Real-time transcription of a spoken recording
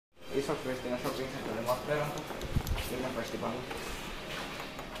IsoKristiina shopping center in Lappeenranta. Finnish festival.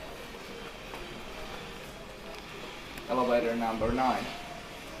 Elevator number 9.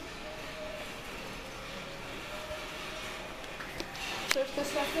 So is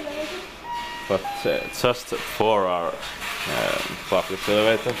this like elevator? But just 4 are public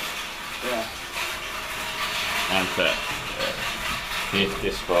elevators. Yeah. And 5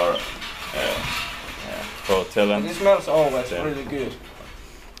 is for hotel and It smells always yeah. really good.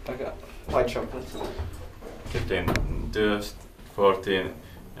 Like a white chocolate. 15 14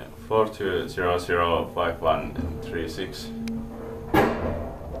 42005136.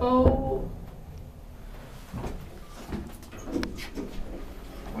 Oh.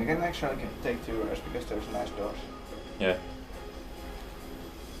 We can actually take 2 rows because there's nice doors. Yeah.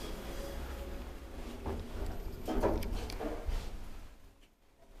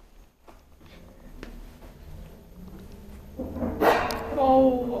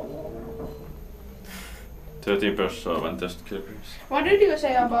 Oh. 30 pesos when test kilograms. What did you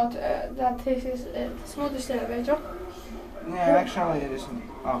say about that this is the smoothest elevator? Yeah, actually it is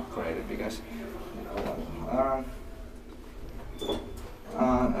upgraded because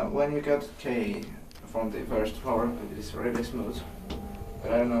when you got K from the first floor, it is really smooth.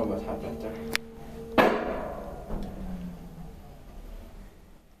 But I don't know what happened there.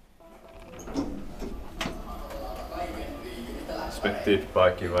 Inspected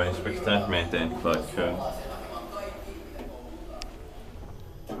by Kiva inspector and maintained by Kone.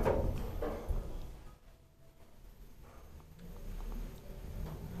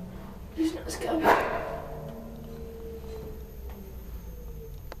 He's not scared.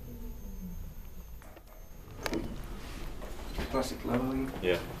 Classic leveling.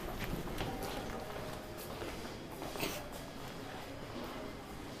 Yeah.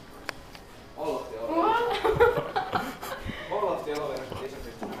 All of the elevators. All of the elevators at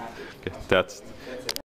IsoKristiina have to. That's